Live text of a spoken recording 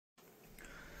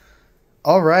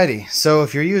Alrighty, so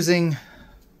if you're using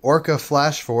Orca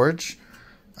FlashForge,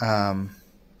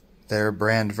 their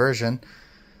brand version,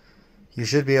 you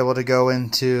should be able to go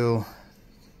into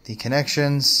the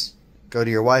connections, go to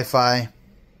your Wi-Fi,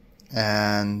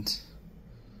 and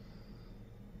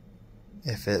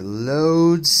if it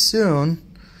loads soon,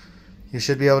 you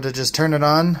should be able to just turn it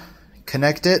on,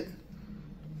 connect it,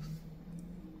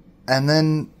 and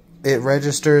then it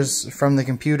registers from the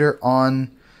computer on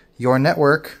your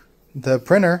network, the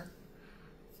printer,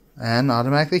 and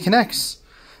automatically connects.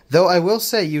 Though I will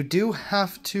say you do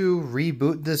have to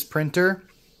reboot this printer,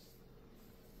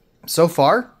 so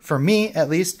far, for me at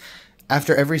least,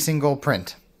 after every single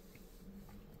print.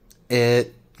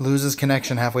 It loses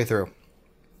connection halfway through.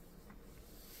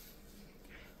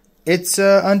 It's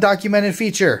an undocumented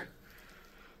feature,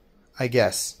 I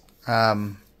guess.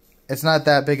 It's not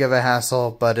that big of a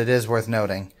hassle, but it is worth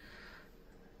noting.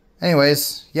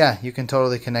 Anyways, yeah, you can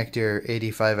totally connect your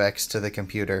AD5X to the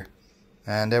computer,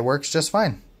 and it works just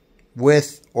fine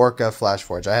with Orca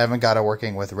FlashForge. I haven't got it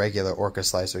working with regular Orca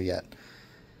Slicer yet.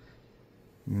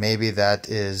 Maybe that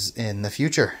is in the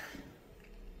future.